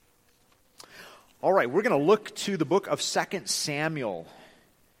All right, we're going to look to the book of 2 Samuel.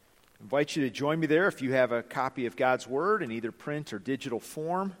 I invite you to join me there if you have a copy of God's Word in either print or digital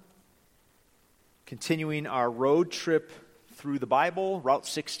form. Continuing our road trip through the Bible, Route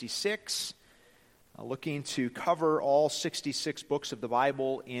 66, looking to cover all 66 books of the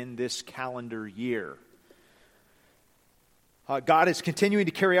Bible in this calendar year. God is continuing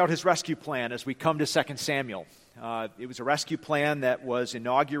to carry out His rescue plan as we come to 2 Samuel. It was a rescue plan that was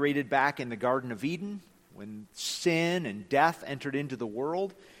inaugurated back in the Garden of Eden when sin and death entered into the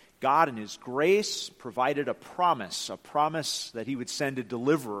world. God in His grace provided a promise that He would send a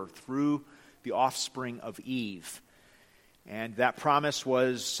deliverer through the offspring of Eve. And that promise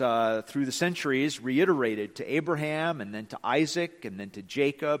was, through the centuries, reiterated to Abraham and then to Isaac and then to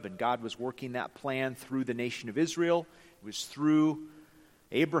Jacob, and God was working that plan through the nation of Israel. It was through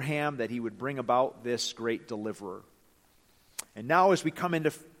Abraham that He would bring about this great deliverer. And now as we come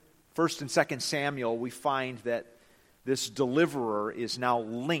into 1 and 2 Samuel, we find that this deliverer is now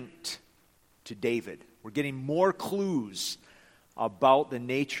linked to David. We're getting more clues about the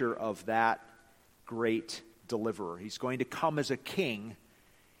nature of that great deliverer. He's going to come as a king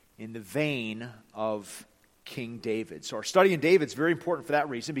in the vein of King David. So our study in David is very important for that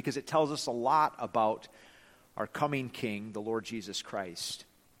reason, because it tells us a lot about our coming King, the Lord Jesus Christ.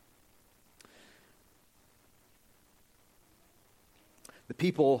 The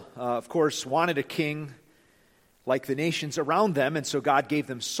people, of course, wanted a king like the nations around them, and so God gave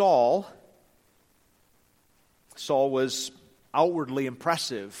them Saul. Saul was outwardly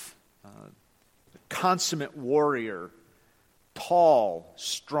impressive, a consummate warrior, tall,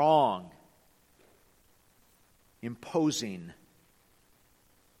 strong, imposing.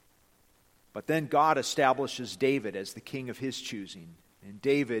 But then God establishes David as the king of His choosing. And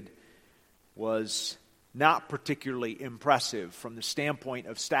David was not particularly impressive from the standpoint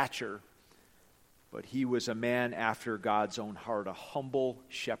of stature, but he was a man after God's own heart, a humble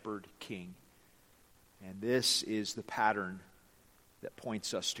shepherd king. And this is the pattern that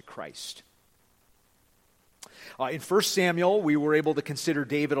points us to Christ. In 1 Samuel, we were able to consider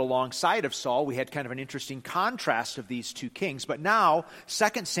David alongside of Saul. We had kind of an interesting contrast of these two kings. But now,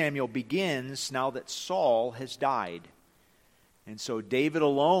 2 Samuel begins now that Saul has died. And so David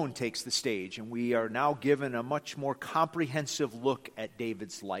alone takes the stage, and we are now given a much more comprehensive look at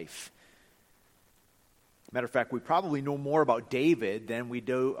David's life. Matter of fact, we probably know more about David than we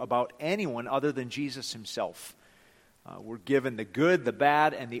do about anyone other than Jesus Himself. We're given the good, the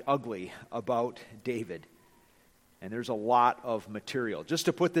bad, and the ugly about David. And there's a lot of material. Just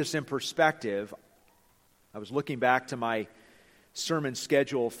to put this in perspective, I was looking back to my sermon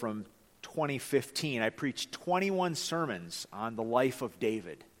schedule from 2015. I preached 21 sermons on the life of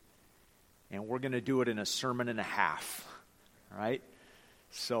David. And we're going to do it in a sermon and a half. All right?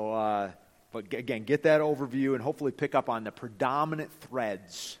 So, but again, get that overview and hopefully pick up on the predominant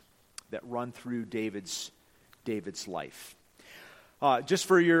threads that run through David's life. Just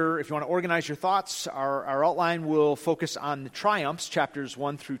for if you want to organize your thoughts, our outline will focus on the triumphs, chapters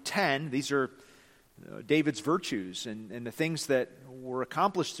 1 through 10. These are David's virtues and the things that were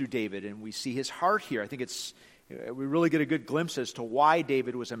accomplished through David, and we see his heart here. I think we really get a good glimpse as to why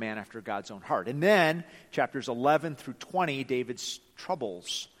David was a man after God's own heart. And then, chapters 11 through 20, David's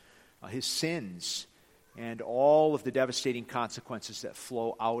troubles, his sins, and all of the devastating consequences that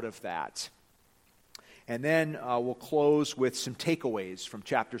flow out of that. And then we'll close with some takeaways from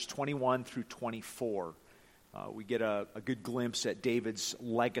chapters 21 through 24. We get a good glimpse at David's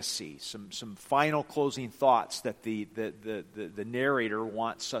legacy, some final closing thoughts that the narrator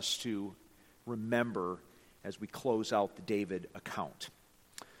wants us to remember as we close out the David account.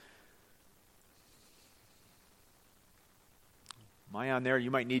 Am I on there?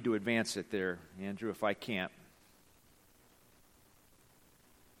 You might need to advance it there, Andrew, if I can't.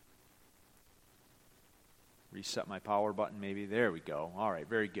 Reset my power button, maybe. There we go. All right,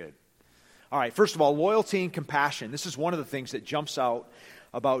 very good. All right, first of all, loyalty and compassion. This is one of the things that jumps out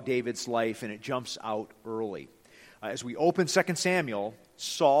about David's life, and it jumps out early. As we open 2 Samuel,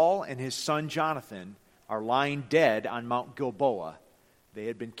 Saul and his son Jonathan are lying dead on Mount Gilboa. They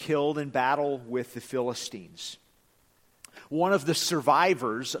had been killed in battle with the Philistines. One of the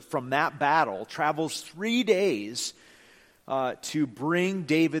survivors from that battle travels 3 days to bring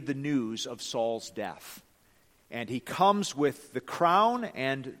David the news of Saul's death. And he comes with the crown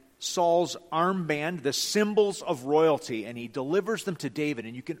and Saul's armband, the symbols of royalty, and he delivers them to David.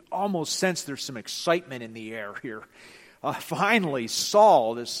 And you can almost sense there's some excitement in the air here. Finally,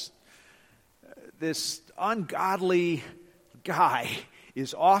 Saul, this ungodly guy,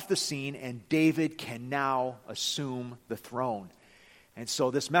 is off the scene, and David can now assume the throne. And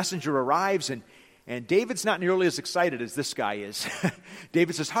so this messenger arrives, and And David's not nearly as excited as this guy is.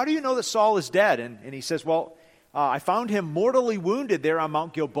 David says, how do you know that Saul is dead? And he says, well, I found him mortally wounded there on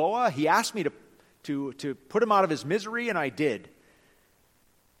Mount Gilboa. He asked me to put him out of his misery, and I did.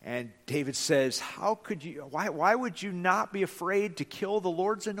 And David says, why would you not be afraid to kill the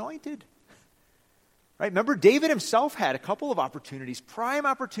Lord's anointed? Right? Remember, David himself had a couple of opportunities, prime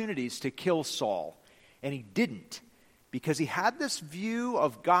opportunities to kill Saul, and he didn't, because he had this view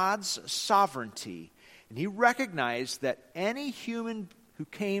of God's sovereignty, and he recognized that any human who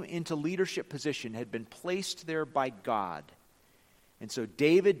came into leadership position had been placed there by God. And so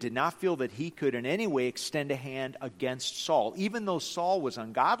David did not feel that he could in any way extend a hand against Saul. Even though Saul was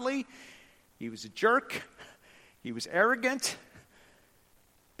ungodly, he was a jerk, he was arrogant,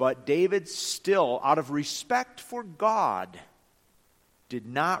 but David still, out of respect for God, did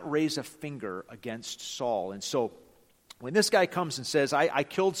not raise a finger against Saul. And so when this guy comes and says, I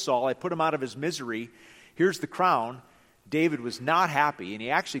killed Saul, I put him out of his misery, here's the crown, David was not happy, and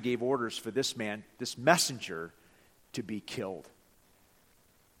he actually gave orders for this man, this messenger, to be killed.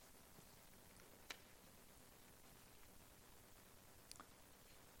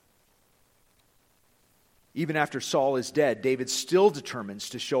 Even after Saul is dead, David still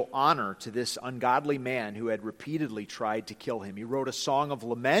determines to show honor to this ungodly man who had repeatedly tried to kill him. He wrote a song of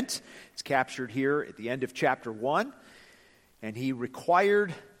lament. It's captured here at the end of chapter 1. And he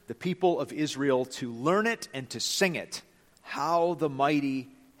required the people of Israel to learn it and to sing it. How the mighty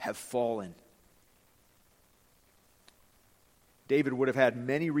have fallen. David would have had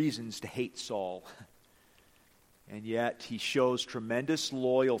many reasons to hate Saul. And yet he shows tremendous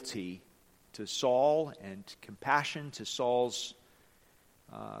loyalty to Saul and compassion to Saul's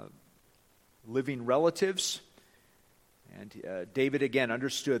living relatives. And David again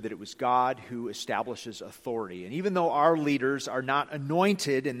understood that it was God who establishes authority. And even though our leaders are not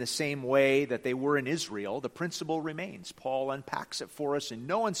anointed in the same way that they were in Israel, the principle remains. Paul unpacks it for us in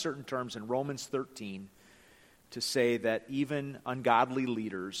no uncertain terms in Romans 13 to say that even ungodly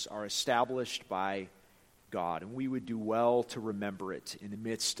leaders are established by God, and we would do well to remember it in the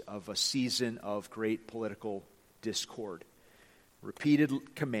midst of a season of great political discord.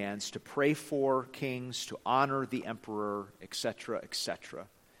 Repeated commands to pray for kings, to honor the emperor, etc., etc.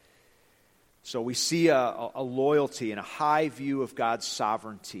 So we see a loyalty and a high view of God's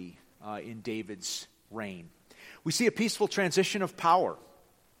sovereignty in David's reign. We see a peaceful transition of power.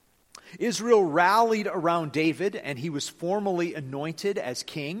 Israel rallied around David, and he was formally anointed as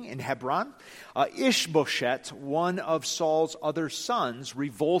king in Hebron. Ishbosheth, one of Saul's other sons,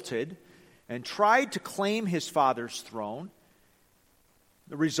 revolted and tried to claim his father's throne.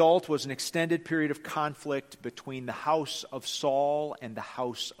 The result was an extended period of conflict between the house of Saul and the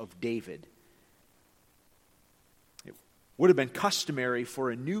house of David. It would have been customary for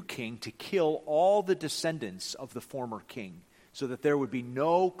a new king to kill all the descendants of the former king, so that there would be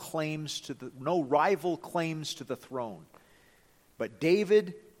no rival claims to the throne. But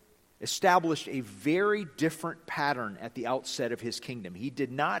David established a very different pattern at the outset of his kingdom. He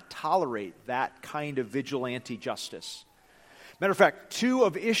did not tolerate that kind of vigilante justice. Matter of fact, 2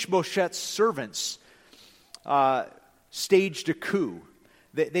 of Ishbosheth's servants staged a coup.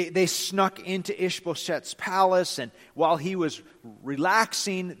 They snuck into Ishbosheth's palace, and while he was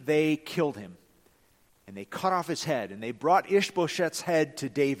relaxing, they killed him. And they cut off his head, and they brought Ishbosheth's head to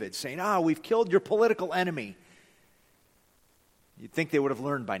David, saying, we've killed your political enemy. You'd think they would have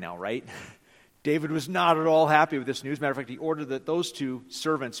learned by now, right? David was not at all happy with this news. Matter of fact, he ordered that those 2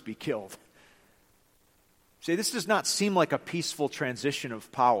 servants be killed. See, this does not seem like a peaceful transition of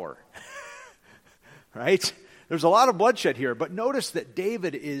power. Right? There's a lot of bloodshed here, but notice that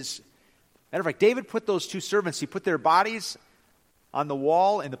David David put those 2 servants, he put their bodies on the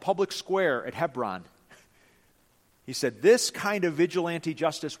wall in the public square at Hebron. He said, this kind of vigilante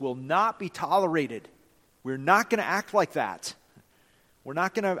justice will not be tolerated. We're not going to act like that. We're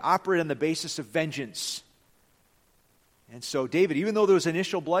not going to operate on the basis of vengeance. And so David, even though there was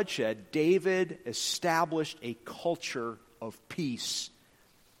initial bloodshed, David established a culture of peace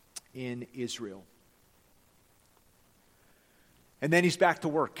in Israel. And then he's back to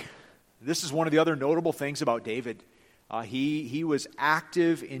work. This is one of the other notable things about David. He was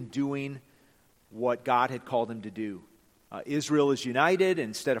active in doing what God had called him to do. Israel is united.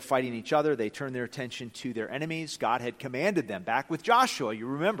 Instead of fighting each other, they turn their attention to their enemies. God had commanded them. Back with Joshua, you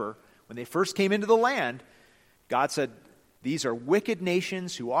remember, when they first came into the land, God said, these are wicked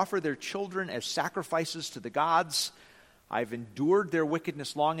nations who offer their children as sacrifices to the gods. I've endured their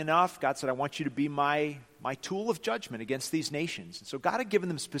wickedness long enough. God said, I want you to be my tool of judgment against these nations. And so God had given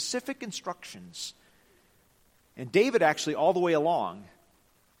them specific instructions. And David actually, all the way along,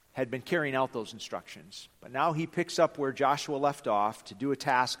 had been carrying out those instructions. But now he picks up where Joshua left off to do a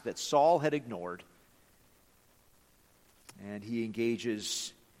task that Saul had ignored. And he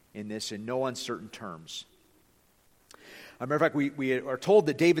engages in this in no uncertain terms. As a matter of fact, we are told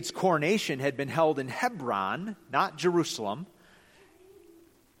that David's coronation had been held in Hebron, not Jerusalem.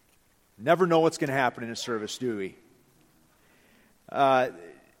 Never know what's going to happen in a service, do we?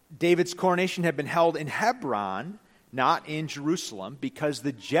 David's coronation had been held in Hebron, not in Jerusalem, because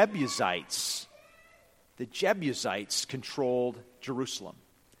the Jebusites controlled Jerusalem.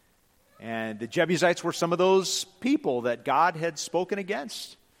 And the Jebusites were some of those people that God had spoken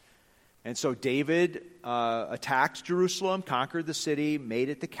against. And so David attacked Jerusalem, conquered the city, made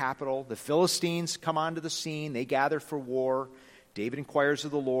it the capital. The Philistines come onto the scene. They gather for war. David inquires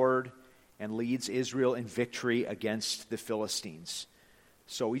of the Lord and leads Israel in victory against the Philistines.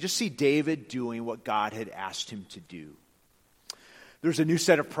 So we just see David doing what God had asked him to do. There's a new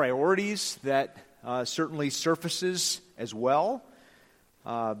set of priorities that certainly surfaces as well.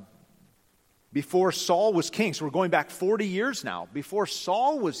 Before Saul was king, so we're going back 40 years now, before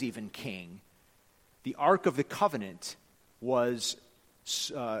Saul was even king, the Ark of the Covenant was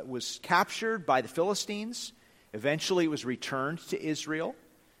captured by the Philistines. Eventually it was returned to Israel,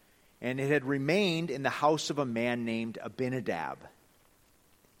 and it had remained in the house of a man named Abinadab.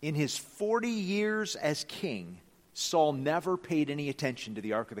 In his 40 years as king, Saul never paid any attention to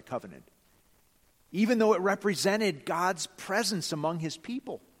the Ark of the Covenant, even though it represented God's presence among his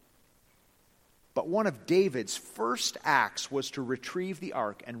people. But one of David's first acts was to retrieve the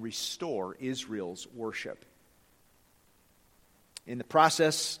ark and restore Israel's worship. In the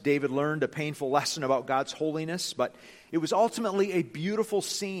process, David learned a painful lesson about God's holiness, but it was ultimately a beautiful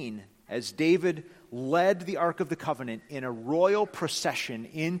scene as David led the Ark of the Covenant in a royal procession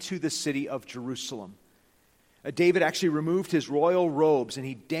into the city of Jerusalem. David actually removed his royal robes and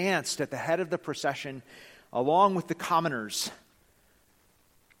he danced at the head of the procession along with the commoners.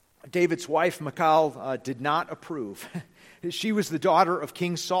 David's wife, Michal, did not approve. She was the daughter of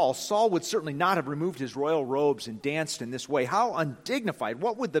King Saul. Saul would certainly not have removed his royal robes and danced in this way. How undignified.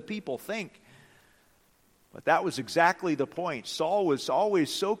 What would the people think? But that was exactly the point. Saul was always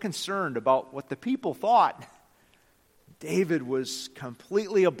so concerned about what the people thought. David was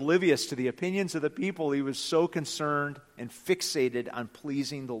completely oblivious to the opinions of the people. He was so concerned and fixated on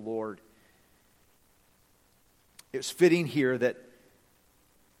pleasing the Lord. It was fitting here that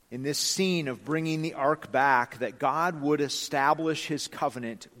in this scene of bringing the ark back, that God would establish his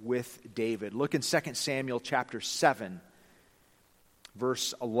covenant with David. Look in 2 Samuel chapter 7,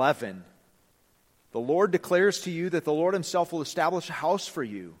 verse 11. The Lord declares to you that the Lord himself will establish a house for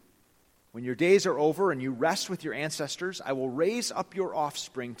you. When your days are over and you rest with your ancestors, I will raise up your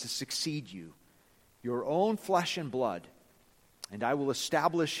offspring to succeed you, your own flesh and blood, and I will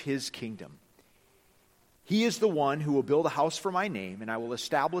establish his kingdom. He is the one who will build a house for my name, and I will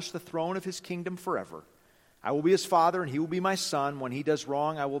establish the throne of his kingdom forever. I will be his father, and he will be my son. When he does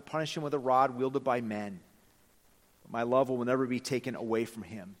wrong, I will punish him with a rod wielded by men. But my love will never be taken away from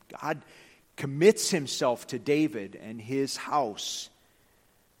him. God commits himself to David and his house.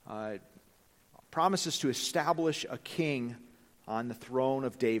 Promises to establish a king on the throne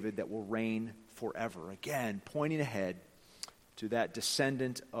of David that will reign forever. Again, pointing ahead to that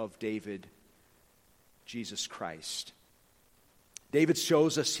descendant of David, Jesus Christ. David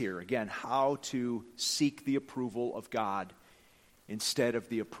shows us here, again, how to seek the approval of God instead of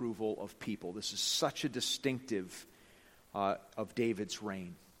the approval of people. This is such a distinctive of David's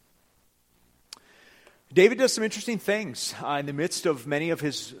reign. David does some interesting things in the midst of many of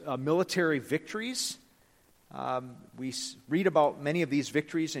his military victories. We read about many of these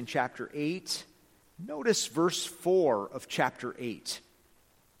victories in chapter 8. Notice verse 4 of chapter 8.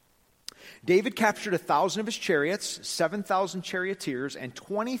 David captured 1,000 of his chariots, 7,000 charioteers, and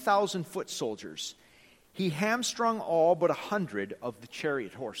 20,000 foot soldiers. He hamstrung all but 100 of the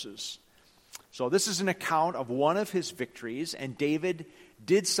chariot horses. So this is an account of one of his victories, and David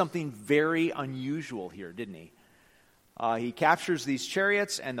did something very unusual here, didn't he? He captures these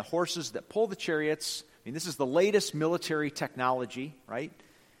chariots and the horses that pull the chariots. I mean, this is the latest military technology, right?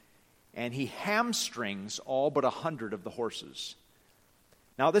 And he hamstrings all but 100 of the horses.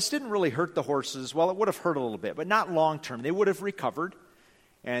 Now, this didn't really hurt the horses. Well, it would have hurt a little bit, but not long term. They would have recovered,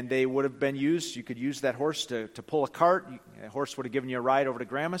 and they would have been used. You could use that horse to pull a cart. A horse would have given you a ride over to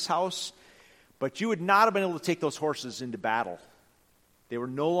Grandma's house. But you would not have been able to take those horses into battle. They were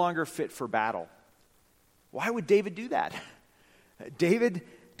no longer fit for battle. Why would David do that? David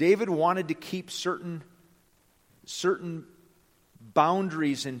wanted to keep certain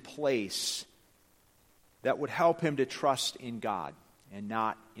boundaries in place that would help him to trust in God. and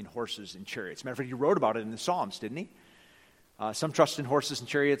not in horses and chariots. Matter of fact, he wrote about it in the Psalms, didn't he? Some trust in horses and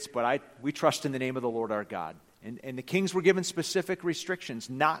chariots, but we trust in the name of the Lord our God. And the kings were given specific restrictions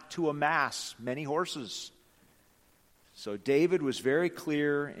not to amass many horses. So David was very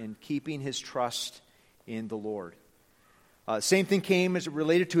clear in keeping his trust in the Lord. Same thing came as it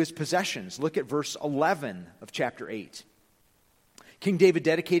related to his possessions. Look at verse 11 of chapter 8. King David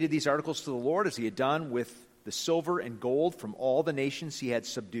dedicated these articles to the Lord as he had done with the silver and gold from all the nations he had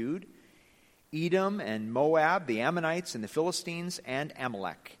subdued, Edom and Moab, the Ammonites and the Philistines, and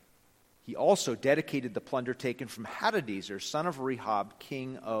Amalek. He also dedicated the plunder taken from Hadadezer, son of Rehob,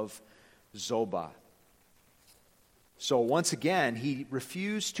 king of Zobah. So once again, he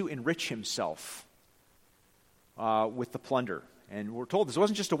refused to enrich himself with the plunder. And we're told this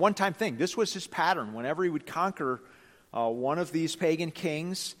wasn't just a one-time thing. This was his pattern. Whenever he would conquer one of these pagan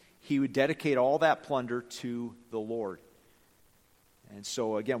kings, he would dedicate all that plunder to the Lord. And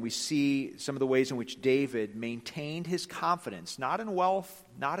so again, we see some of the ways in which David maintained his confidence, not in wealth,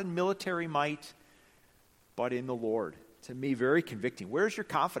 not in military might, but in the Lord. To me, very convicting. Where's your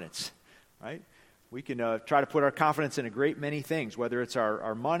confidence? Right? We can try to put our confidence in a great many things, whether it's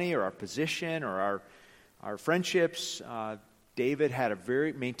our money or our position or our friendships. David had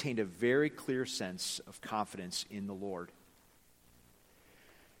maintained a very clear sense of confidence in the Lord.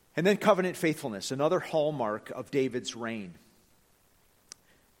 And then covenant faithfulness, another hallmark of David's reign.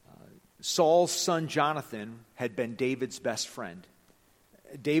 Saul's son Jonathan had been David's best friend.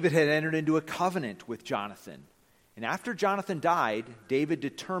 David had entered into a covenant with Jonathan. And after Jonathan died, David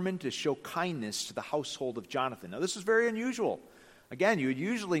determined to show kindness to the household of Jonathan. Now, this is very unusual. Again, you would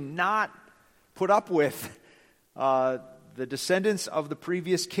usually not put up with the descendants of the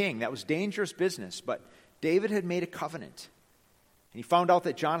previous king. That was dangerous business. But David had made a covenant. And he found out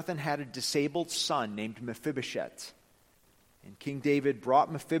that Jonathan had a disabled son named Mephibosheth. And King David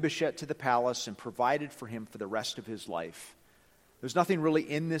brought Mephibosheth to the palace and provided for him for the rest of his life. There's nothing really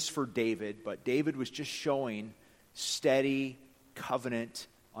in this for David, but David was just showing steady, covenant,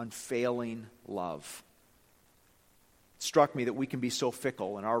 unfailing love. It struck me that we can be so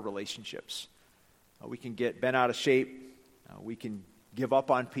fickle in our relationships. We can get bent out of shape. We can give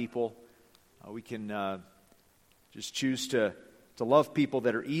up on people. We can just choose to love people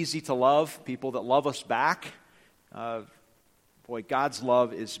that are easy to love, people that love us back. Boy, God's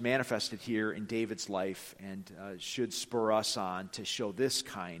love is manifested here in David's life and should spur us on to show this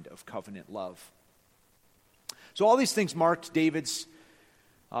kind of covenant love. So all these things marked David's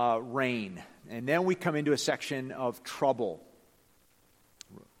reign. And then we come into a section of trouble.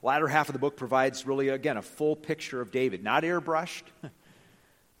 The latter half of the book provides really, again, a full picture of David. Not airbrushed,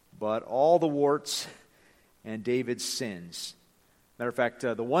 but all the warts and David's sins. Matter of fact,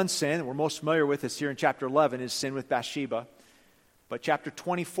 the one sin that we're most familiar with is here in chapter 11, is sin with Bathsheba. But chapter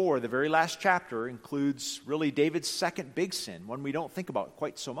 24, the very last chapter, includes really David's second big sin, one we don't think about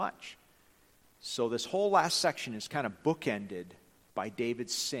quite so much. So this whole last section is kind of bookended by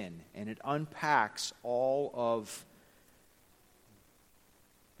David's sin, and it unpacks all of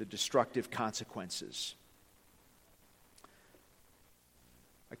the destructive consequences.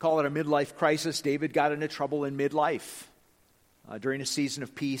 I call it a midlife crisis. David got into trouble in midlife during a season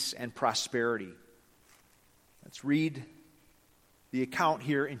of peace and prosperity. Let's read the account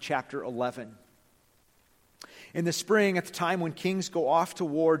here in chapter 11. In the spring, at the time when kings go off to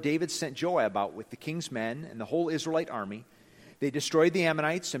war, David sent Joab out with the king's men and the whole Israelite army. They destroyed the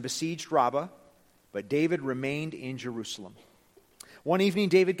Ammonites and besieged Rabbah, but David remained in Jerusalem. One evening,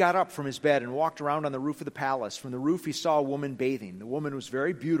 David got up from his bed and walked around on the roof of the palace. From the roof, he saw a woman bathing. The woman was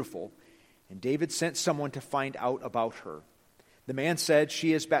very beautiful, and David sent someone to find out about her. The man said,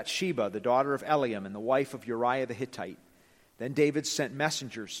 "She is Bathsheba, the daughter of Eliam and the wife of Uriah the Hittite." Then David sent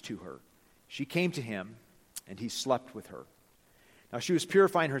messengers to her. She came to him, and he slept with her. Now she was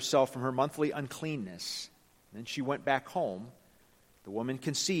purifying herself from her monthly uncleanness. Then she went back home. The woman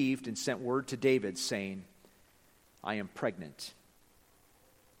conceived and sent word to David, saying, "I am pregnant."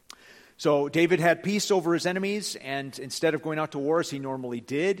 So David had peace over his enemies, and instead of going out to war as he normally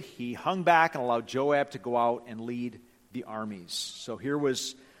did, he hung back and allowed Joab to go out and lead the armies. So here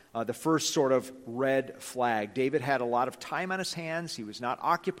was the first sort of red flag. David had a lot of time on his hands. He was not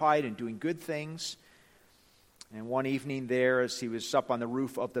occupied in doing good things. And one evening there, as he was up on the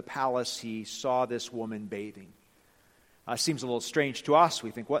roof of the palace, he saw this woman bathing. Seems a little strange to us.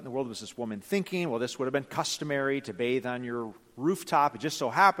 We think, what in the world was this woman thinking? Well, this would have been customary to bathe on your rooftop. It just so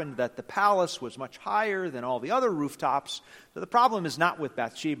happened that the palace was much higher than all the other rooftops. So the problem is not with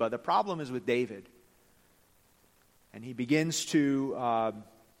Bathsheba. The problem is with David. And he begins to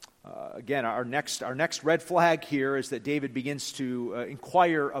Again, our next red flag here is that David begins to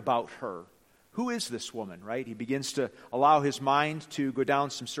inquire about her. Who is this woman, right? He begins to allow his mind to go down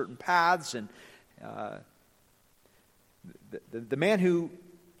some certain paths, and the man who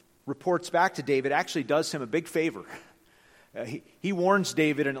reports back to David actually does him a big favor. He warns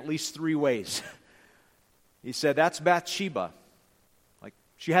David in at least 3 ways. He said, that's Bathsheba. Like,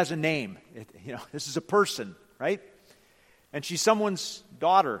 she has a name. This is a person, right? And she's someone's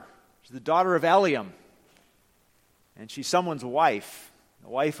daughter. She's the daughter of Eliam. And she's someone's wife, the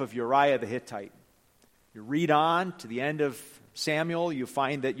wife of Uriah the Hittite. You read on to the end of Samuel, you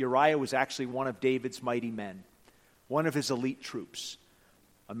find that Uriah was actually one of David's mighty men, one of his elite troops,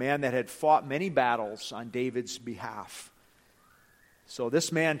 a man that had fought many battles on David's behalf. So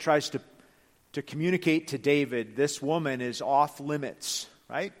this man tries to communicate to David, this woman is off limits,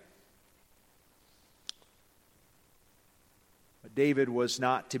 right? But David was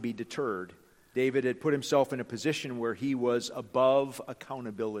not to be deterred. David had put himself in a position where he was above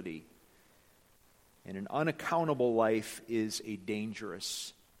accountability. And an unaccountable life is a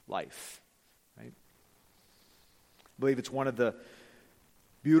dangerous life, right? I believe it's one of the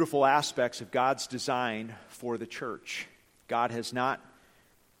beautiful aspects of God's design for the church. God has not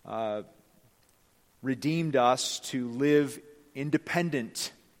redeemed us to live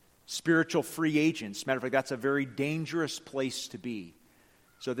independent, spiritual free agents. Matter of fact, that's a very dangerous place to be.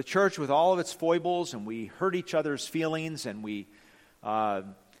 So the church, with all of its foibles, and we hurt each other's feelings, and we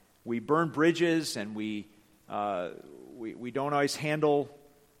burn bridges, and we don't always handle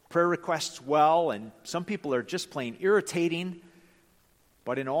prayer requests well, and some people are just plain irritating.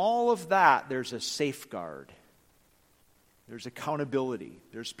 But in all of that, there's a safeguard. There's accountability.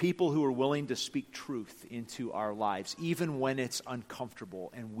 There's people who are willing to speak truth into our lives, even when it's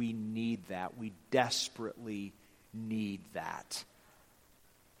uncomfortable, and we need that. We desperately need that.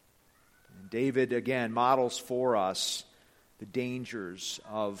 And David, again, models for us the dangers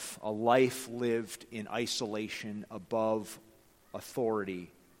of a life lived in isolation above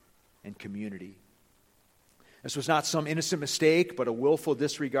authority and community. This was not some innocent mistake, but a willful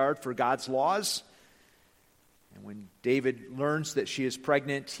disregard for God's laws. And when David learns that she is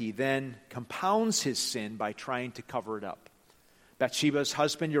pregnant, he then compounds his sin by trying to cover it up. Bathsheba's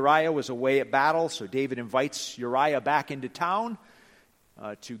husband Uriah was away at battle, so David invites Uriah back into town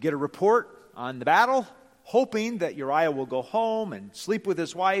to get a report on the battle, hoping that Uriah will go home and sleep with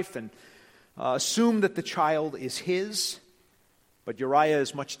his wife and assume that the child is his. But Uriah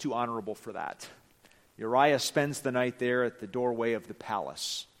is much too honorable for that. Uriah spends the night there at the doorway of the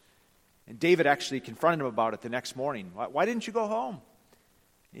palace. And David actually confronted him about it the next morning. Why didn't you go home?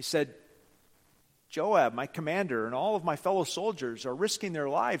 He said, Joab, my commander, and all of my fellow soldiers are risking their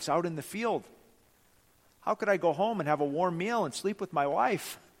lives out in the field. How could I go home and have a warm meal and sleep with my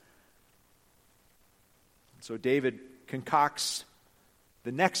wife? So David concocts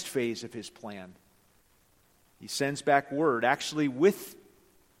the next phase of his plan. He sends back word, actually with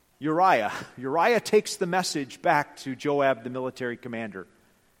Uriah. Uriah takes the message back to Joab, the military commander.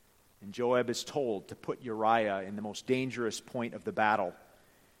 And Joab is told to put Uriah in the most dangerous point of the battle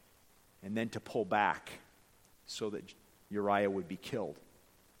and then to pull back so that Uriah would be killed.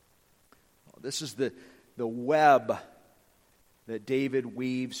 This is the web that David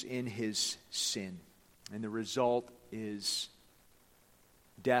weaves in his sin. And the result is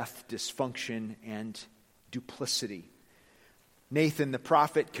death, dysfunction, and duplicity. Nathan the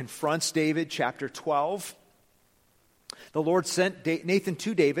prophet confronts David, chapter 12. The Lord sent Nathan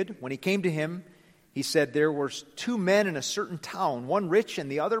to David. When he came to him, he said, there were 2 men in a certain town, one rich and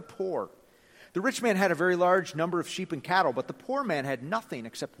the other poor. The rich man had a very large number of sheep and cattle, but the poor man had nothing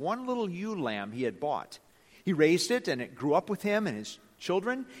except one little ewe lamb he had bought. He raised it, and it grew up with him and his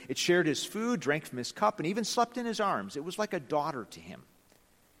children. It shared his food, drank from his cup, and even slept in his arms. It was like a daughter to him.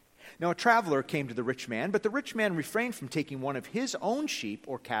 Now a traveler came to the rich man, but the rich man refrained from taking one of his own sheep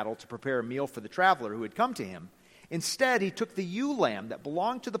or cattle to prepare a meal for the traveler who had come to him. Instead, he took the ewe lamb that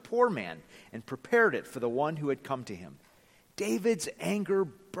belonged to the poor man and prepared it for the one who had come to him. David's anger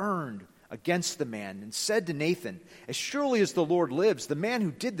burned against the man and said to Nathan, as surely as the Lord lives, the man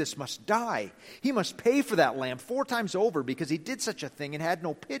who did this must die. He must pay for that lamb 4 times over because he did such a thing and had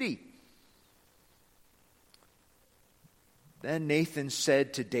no pity. Then Nathan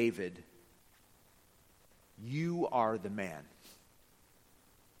said to David, you are the man.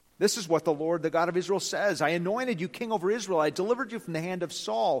 This is what the Lord, the God of Israel, says. I anointed you king over Israel. I delivered you from the hand of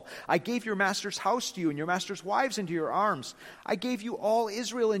Saul. I gave your master's house to you and your master's wives into your arms. I gave you all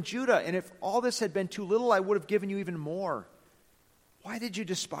Israel and Judah. And if all this had been too little, I would have given you even more. Why did you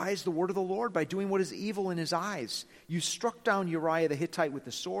despise the word of the Lord by doing what is evil in his eyes? You struck down Uriah the Hittite with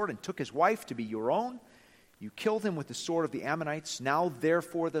the sword and took his wife to be your own. You killed him with the sword of the Ammonites. Now,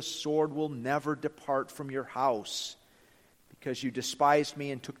 therefore, the sword will never depart from your house, because you despised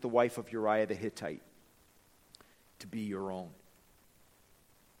me and took the wife of Uriah the Hittite to be your own.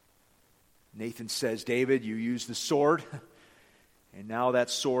 Nathan says, David, you used the sword, and now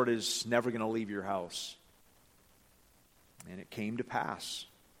that sword is never going to leave your house. And it came to pass.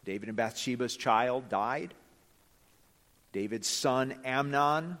 David and Bathsheba's child died. David's son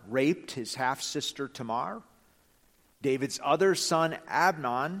Amnon raped his half-sister Tamar. David's other son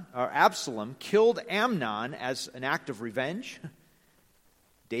Absalom killed Amnon as an act of revenge.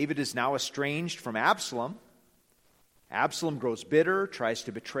 David is now estranged from Absalom. Absalom grows bitter, tries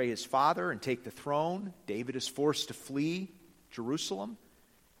to betray his father and take the throne. David is forced to flee Jerusalem.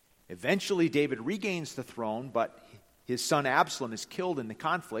 Eventually, David regains the throne, but his son Absalom is killed in the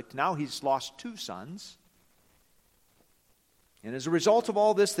conflict. Now he's lost two sons. And as a result of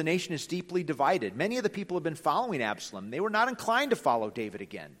all this, the nation is deeply divided. Many of the people have been following Absalom. They were not inclined to follow David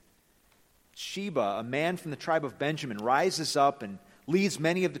again. Sheba, a man from the tribe of Benjamin, rises up and leads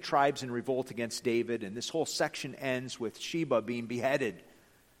many of the tribes in revolt against David. And this whole section ends with Sheba being beheaded.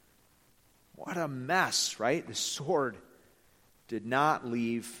 What a mess, right? The sword did not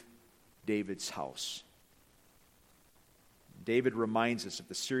leave David's house. David reminds us of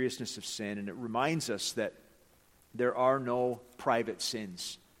the seriousness of sin, and it reminds us that there are no private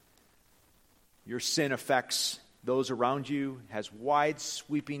sins. Your sin affects those around you, has wide,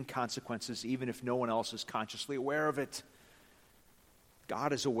 sweeping consequences, even if no one else is consciously aware of it.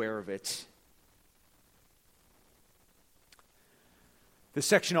 God is aware of it. This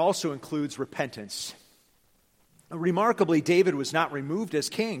section also includes repentance. Remarkably, David was not removed as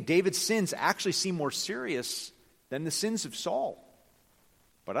king. David's sins actually seem more serious than the sins of Saul.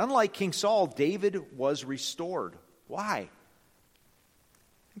 But unlike King Saul, David was restored. Why? I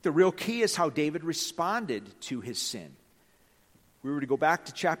think the real key is how David responded to his sin. If we were to go back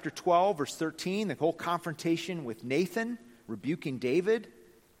to chapter 12, verse 13, the whole confrontation with Nathan, rebuking David.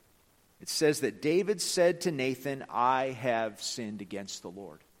 It says that David said to Nathan, I have sinned against the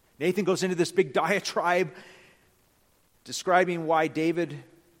Lord. Nathan goes into this big diatribe describing why David's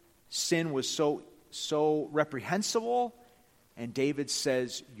sin was so reprehensible, and David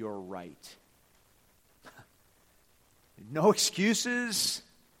says, you're right. No excuses.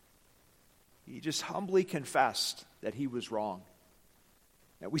 He just humbly confessed that he was wrong.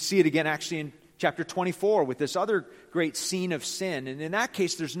 Now, we see it again actually in chapter 24 with this other great scene of sin. And in that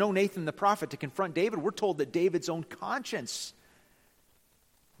case, there's no Nathan the prophet to confront David. We're told that David's own conscience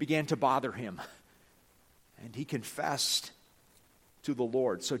began to bother him. And he confessed to the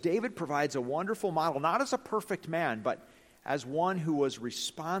Lord. So David provides a wonderful model, not as a perfect man, but as one who was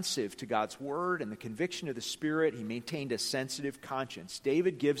responsive to God's word and the conviction of the Spirit. He maintained a sensitive conscience.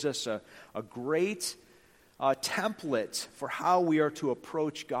 David gives us a great template for how we are to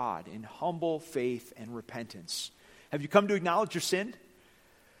approach God in humble faith and repentance. Have you come to acknowledge your sin?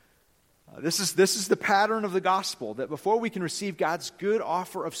 This is the pattern of the gospel, that before we can receive God's good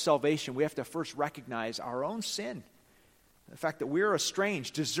offer of salvation, we have to first recognize our own sin. The fact that we are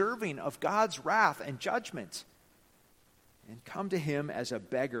estranged, deserving of God's wrath and judgment, and come to him as a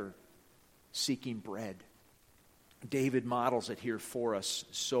beggar seeking bread. David models it here for us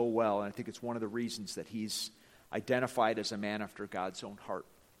so well, and I think it's one of the reasons that he's identified as a man after God's own heart.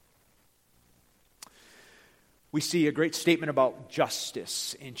 We see a great statement about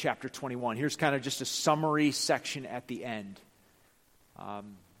justice in chapter 21. Here's kind of just a summary section at the end.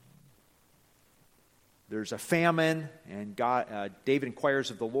 There's a famine, and David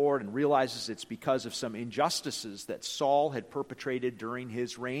inquires of the Lord and realizes it's because of some injustices that Saul had perpetrated during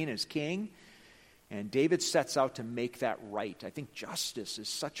his reign as king. And David sets out to make that right. I think justice is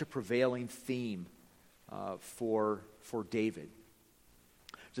such a prevailing theme for David.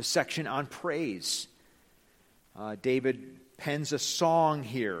 There's a section on praise. David pens a song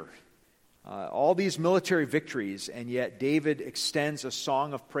here. All these military victories, and yet David extends a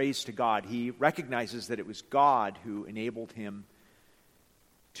song of praise to God. He recognizes that it was God who enabled him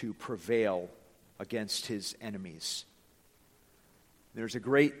to prevail against his enemies. There's a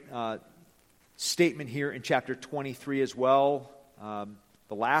great statement here in chapter 23 as well.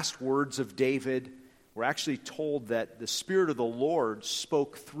 The last words of David, we're actually told that the Spirit of the Lord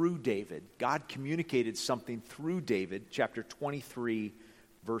spoke through David. God communicated something through David, chapter 23,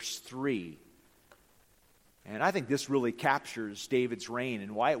 verse 3. And I think this really captures David's reign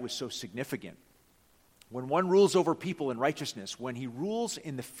and why it was so significant. When one rules over people in righteousness, when he rules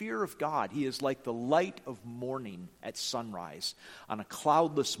in the fear of God, he is like the light of morning at sunrise, on a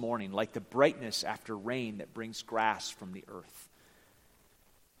cloudless morning, like the brightness after rain that brings grass from the earth.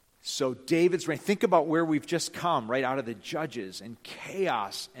 So David's reign, think about where we've just come, right out of the Judges, and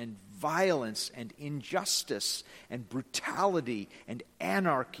chaos and violence and injustice and brutality and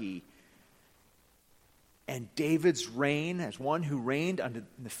anarchy. And David's reign, as one who reigned under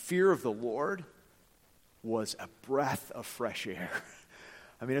the fear of the Lord, was a breath of fresh air.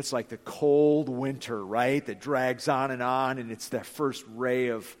 I mean, it's like the cold winter, right, that drags on, and it's that first ray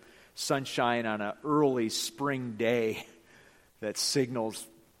of sunshine on an early spring day that signals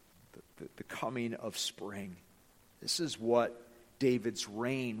the coming of spring. This is what David's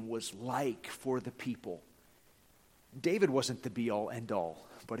reign was like for the people. David wasn't the be-all, end-all,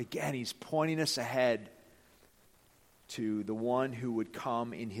 but again, he's pointing us ahead to the one who would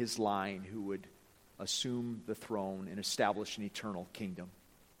come in his line, who would assume the throne and establish an eternal kingdom.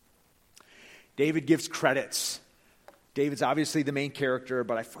 David gives credits. David's obviously the main character,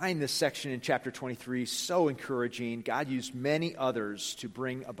 but I find this section in chapter 23 so encouraging. God used many others to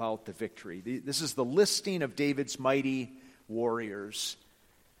bring about the victory. This is the listing of David's mighty warriors,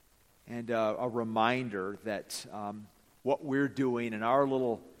 and a reminder that what we're doing in our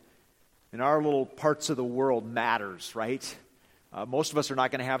little parts of the world matters, right? Most of us are not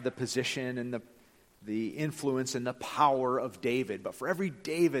going to have the position and the influence and the power of David. But for every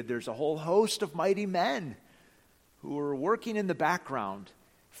David, there's a whole host of mighty men who are working in the background,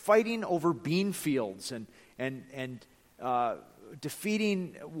 fighting over bean fields and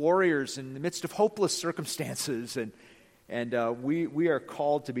defeating warriors in the midst of hopeless circumstances. And we are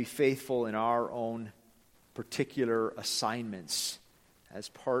called to be faithful in our own particular assignments as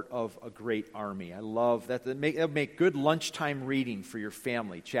part of a great army. I love that. That'll make good lunchtime reading for your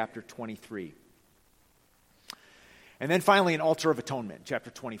family, chapter 23. And then finally, an altar of atonement, chapter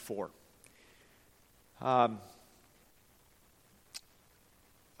 24. I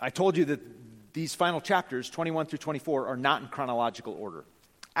told you that these final chapters, 21 through 24, are not in chronological order.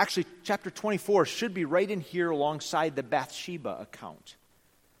 Actually, chapter 24 should be right in here alongside the Bathsheba account.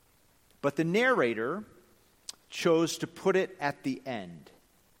 But the narrator chose to put it at the end.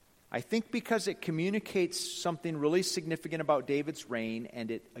 I think because it communicates something really significant about David's reign,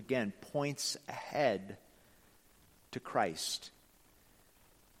 and it, again, points ahead to Christ.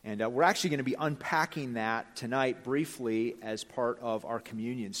 And we're actually going to be unpacking that tonight briefly as part of our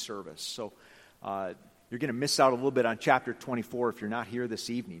communion service. So you're going to miss out a little bit on chapter 24 if you're not here this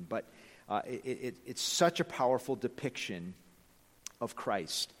evening. But it's such a powerful depiction of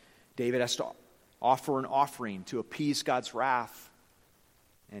Christ. David has to offer an offering to appease God's wrath,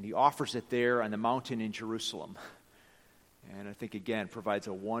 and he offers it there on the mountain in Jerusalem. And I think, again, provides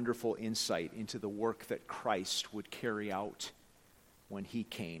a wonderful insight into the work that Christ would carry out when he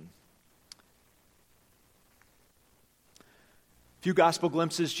came. A few gospel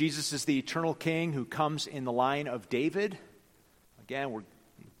glimpses. Jesus is the eternal king who comes in the line of David. Again,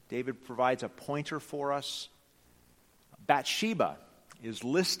 David provides a pointer for us. Bathsheba is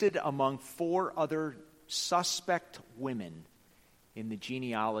listed among 4 other suspect women in the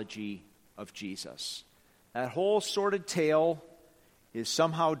genealogy of Jesus. That whole sordid tale is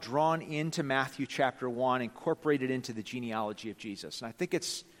somehow drawn into Matthew chapter 1, incorporated into the genealogy of Jesus. And I think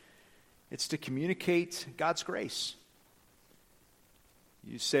it's to communicate God's grace.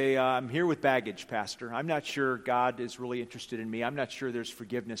 You say, I'm here with baggage, Pastor. I'm not sure God is really interested in me. I'm not sure there's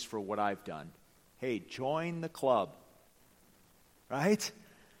forgiveness for what I've done. Hey, join the club. Right?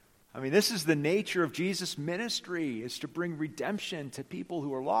 I mean, this is the nature of Jesus' ministry, is to bring redemption to people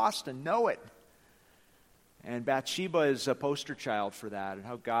who are lost and know it. And Bathsheba is a poster child for that, and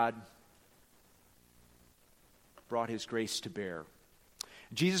how God brought his grace to bear.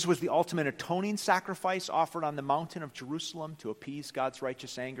 Jesus was the ultimate atoning sacrifice offered on the mountain of Jerusalem to appease God's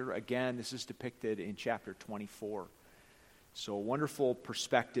righteous anger. Again, this is depicted in chapter 24. So wonderful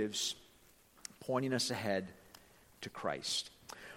perspectives pointing us ahead to Christ.